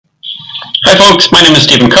Hi, folks. My name is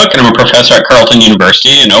Stephen Cook, and I'm a professor at Carleton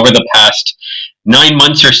University. And over the past 9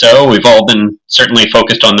 months or so, we've all been certainly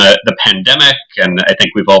focused on the pandemic, and I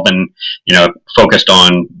think we've all been, focused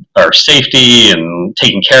on our safety and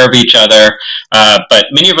taking care of each other. But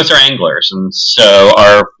many of us are anglers, and so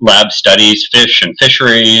our lab studies fish and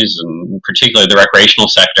fisheries, and particularly the recreational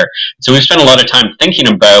sector. So we've spent a lot of time thinking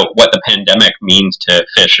about what the pandemic means to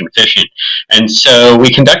fish and fishing. And so we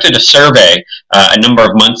conducted a survey a number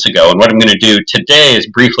of months ago, and what I'm going to do today is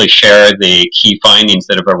briefly share the key findings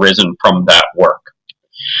that have arisen from that work.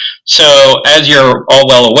 So, as you're all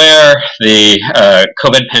well aware, the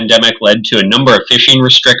COVID pandemic led to a number of fishing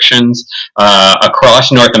restrictions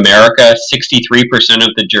across North America. 63%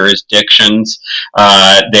 of the jurisdictions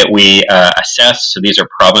that we assessed, so these are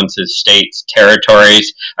provinces, states,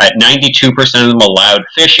 territories, 92% of them allowed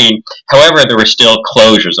fishing. However, there were still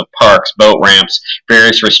closures of parks, boat ramps,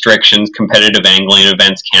 various restrictions, competitive angling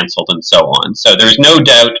events canceled, and so on. So there's no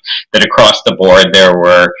doubt that across the board there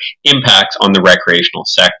were impacts on the recreational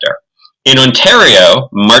sector. In Ontario,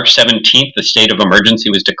 March 17th, the state of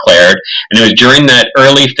emergency was declared, and it was during that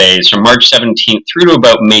early phase, from March 17th through to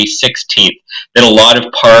about May 16th, that a lot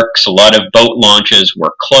of parks, a lot of boat launches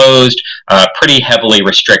were closed, pretty heavily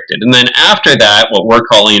restricted. And then after that, what we're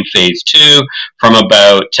calling phase two, from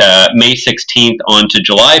about May 16th on to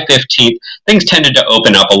July 15th, things tended to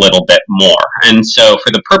open up a little bit more. And so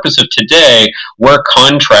for the purpose of today, we're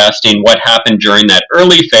contrasting what happened during that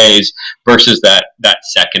early phase versus that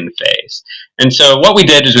second phase. And so what we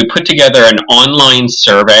did is we put together an online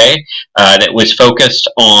survey that was focused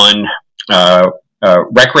on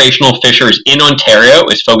recreational fishers in Ontario. It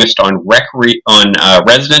was focused on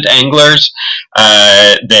resident anglers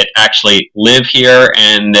that actually live here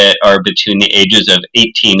and that are between the ages of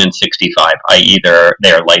 18 and 65, i.e.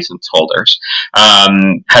 they are license holders.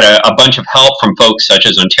 Had a bunch of help from folks such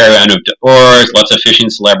as Ontario Outdoors, lots of fishing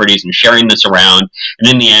celebrities, and sharing this around.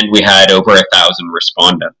 And in the end, we had over 1,000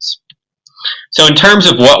 respondents. So in terms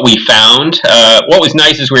of what we found, what was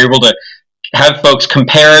nice is we were able to have folks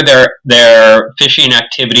compare their fishing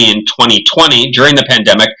activity in 2020 during the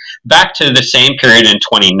pandemic back to the same period in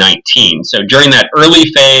 2019. So during that early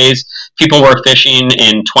phase, people were fishing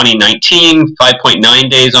in 2019, 5.9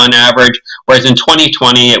 days on average, whereas in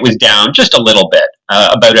 2020 it was down just a little bit,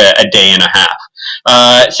 about a day and a half.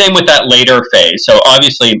 Same with that later phase. So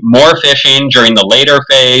obviously more fishing during the later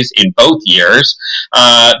phase in both years,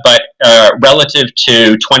 but relative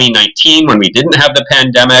to 2019 when we didn't have the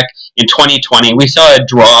pandemic, in 2020 we saw a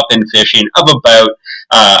drop in fishing of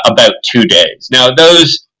about 2 days. Now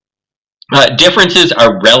those differences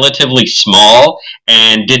are relatively small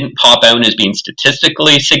and didn't pop out as being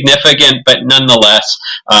statistically significant, but nonetheless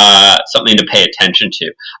something to pay attention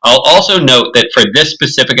to. I'll also note that for this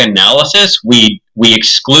specific analysis, we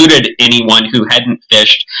excluded anyone who hadn't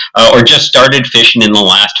fished or just started fishing in the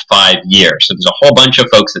last 5 years. So there's a whole bunch of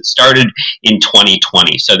folks that started in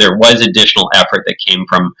 2020. So there was additional effort that came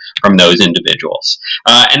from those individuals.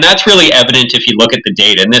 And that's really evident if you look at the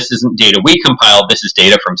data. And this isn't data we compiled, this is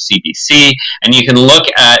data from CBC. And you can look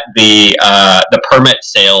at the permit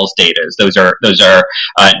sales data. Those are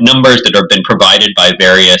numbers that have been provided by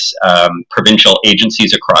various provincial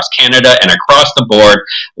agencies across Canada, and across the board,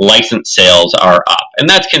 license sales are up. And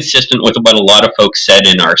that's consistent with what a lot of folks said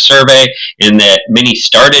in our survey, in that many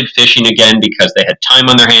started fishing again because they had time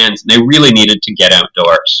on their hands and they really needed to get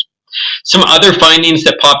outdoors. Some other findings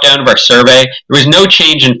that popped out of our survey: there was no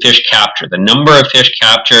change in fish capture. The number of fish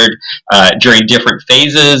captured during different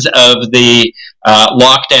phases of the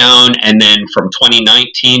lockdown, and then from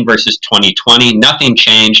 2019 versus 2020, nothing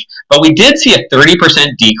changed. But we did see a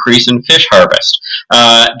 30% decrease in fish harvest.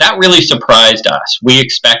 That really surprised us. We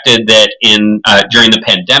expected that during the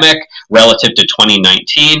pandemic, relative to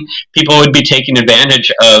 2019, people would be taking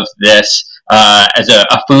advantage of this as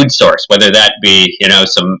a food source, whether that be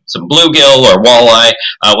some bluegill or walleye,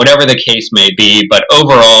 whatever the case may be. But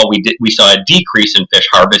overall, we saw a decrease in fish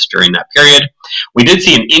harvest during that period. We did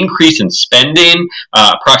see an increase in spending,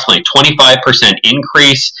 approximately 25%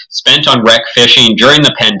 increase spent on rec fishing during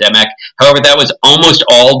the pandemic. However, that was almost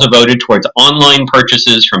all devoted towards online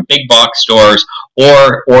purchases from big box stores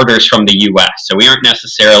or orders from the US. So we aren't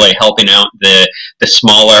necessarily helping out the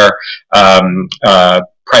smaller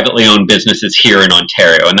privately owned businesses here in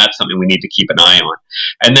Ontario, and that's something we need to keep an eye on.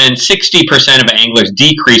 And then 60% of anglers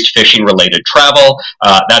decreased fishing-related travel.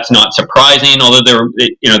 That's not surprising, although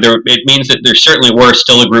it means that there certainly were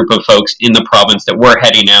still a group of folks in the province that were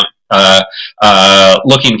heading out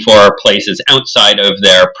looking for places outside of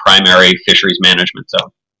their primary fisheries management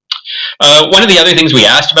zone. One of the other things we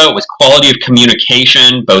asked about was quality of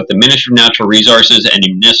communication. Both the Ministry of Natural Resources and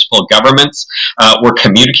municipal governments were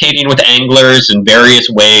communicating with anglers in various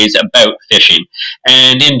ways about fishing.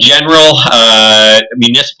 And in general,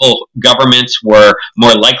 municipal governments were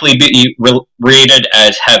more likely to be rated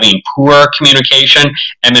as having poor communication,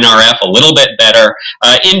 MNRF a little bit better.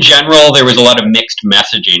 In general, there was a lot of mixed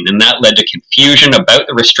messaging, and that led to confusion about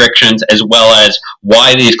the restrictions as well as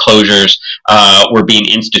why these closures were being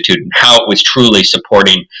instituted and how it was truly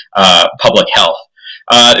supporting public health.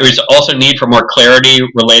 There is also need for more clarity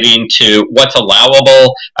relating to what's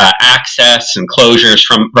allowable, access and closures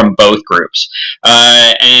from both groups.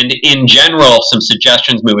 And in general, some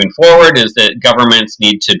suggestions moving forward is that governments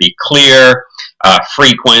need to be clear,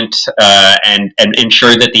 frequent, and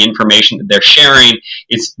ensure that the information that they're sharing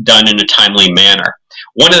is done in a timely manner.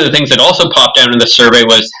 One of the things that also popped out in the survey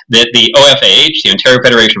was that the OFAH, the Ontario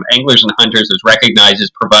Federation of Anglers and Hunters, was recognized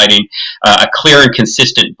as providing a clear and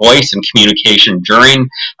consistent voice and communication during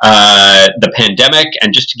the pandemic.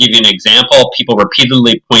 And just to give you an example, people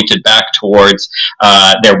repeatedly pointed back towards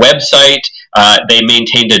their website. They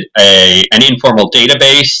maintained an informal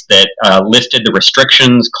database that listed the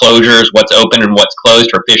restrictions, closures, what's open and what's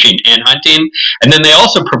closed for fishing and hunting. And then they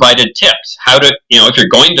also provided tips. How to, if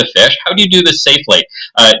you're going to fish, how do you do this safely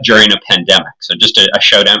during a pandemic? So just a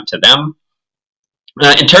shout out to them.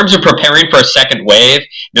 In terms of preparing for a second wave,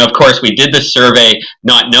 of course, we did this survey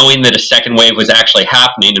not knowing that a second wave was actually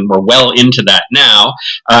happening, and we're well into that now.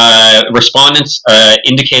 Respondents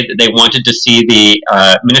indicated that they wanted to see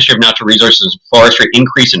the Ministry of Natural Resources and Forestry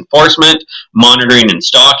increase enforcement, monitoring and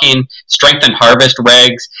stalking, strengthen harvest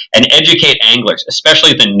regs, and educate anglers,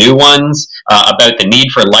 especially the new ones, about the need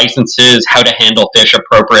for licenses, how to handle fish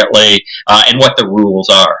appropriately, and what the rules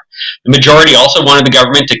are. The majority also wanted the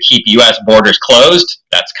government to keep U.S. borders closed.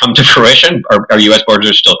 That's come to fruition. Our U.S.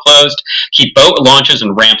 borders are still closed. Keep boat launches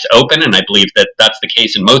and ramps open, and I believe that that's the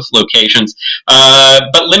case in most locations,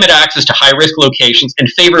 but limit access to high-risk locations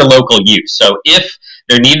and favor local use. So if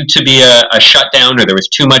there needed to be a shutdown or there was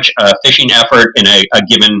too much fishing effort in a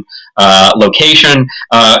given location,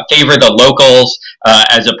 favor the locals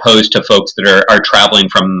as opposed to folks that are traveling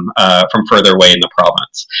from further away in the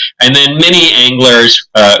province. And then many anglers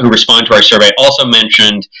who respond to our survey also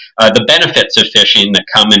mentioned the benefits of fishing that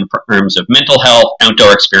come in terms of mental health,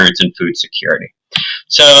 outdoor experience, and food security.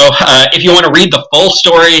 So if you want to read the full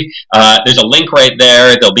story, there's a link right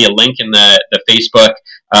there. There'll be a link in the Facebook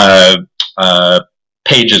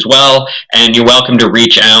page as well, and you're welcome to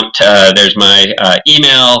reach out. There's my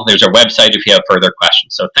email, there's our website if you have further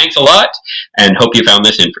questions. So thanks a lot, and hope you found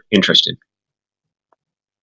this interesting.